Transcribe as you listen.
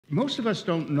Most of us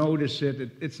don't notice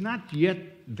it. It's not yet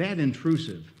that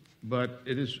intrusive, but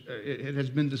it has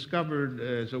been discovered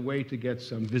as a way to get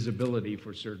some visibility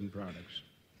for certain products,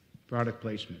 product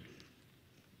placement.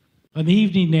 On the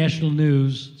evening national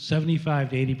news,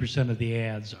 75 to 80% of the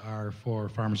ads are for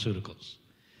pharmaceuticals.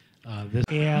 This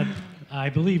ad, I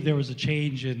believe there was a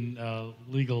change in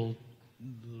legal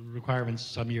requirements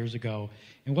some years ago.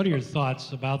 And what are your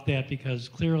thoughts about that? Because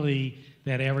clearly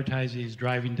that advertising is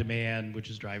driving demand, which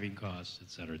is driving costs,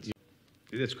 et cetera, et cetera.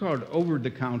 It's called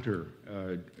over-the-counter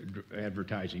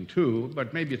advertising too,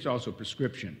 but maybe it's also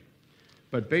prescription.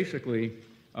 But basically,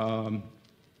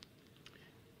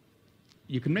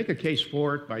 you can make a case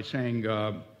for it by saying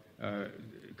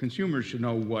consumers should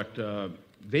know what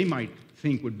they might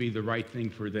think would be the right thing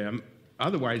for them.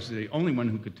 Otherwise, the only one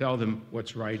who could tell them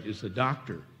what's right is the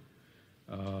doctor.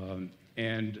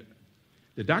 And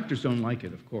the doctors don't like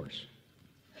it, of course.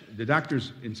 The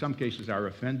doctors, in some cases, are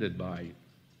offended by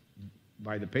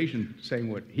the patient saying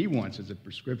what he wants as a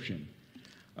prescription.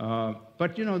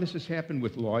 But, you know, this has happened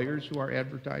with lawyers who are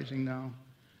advertising now.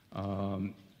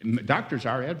 Doctors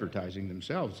are advertising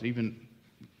themselves, even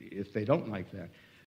if they don't like that.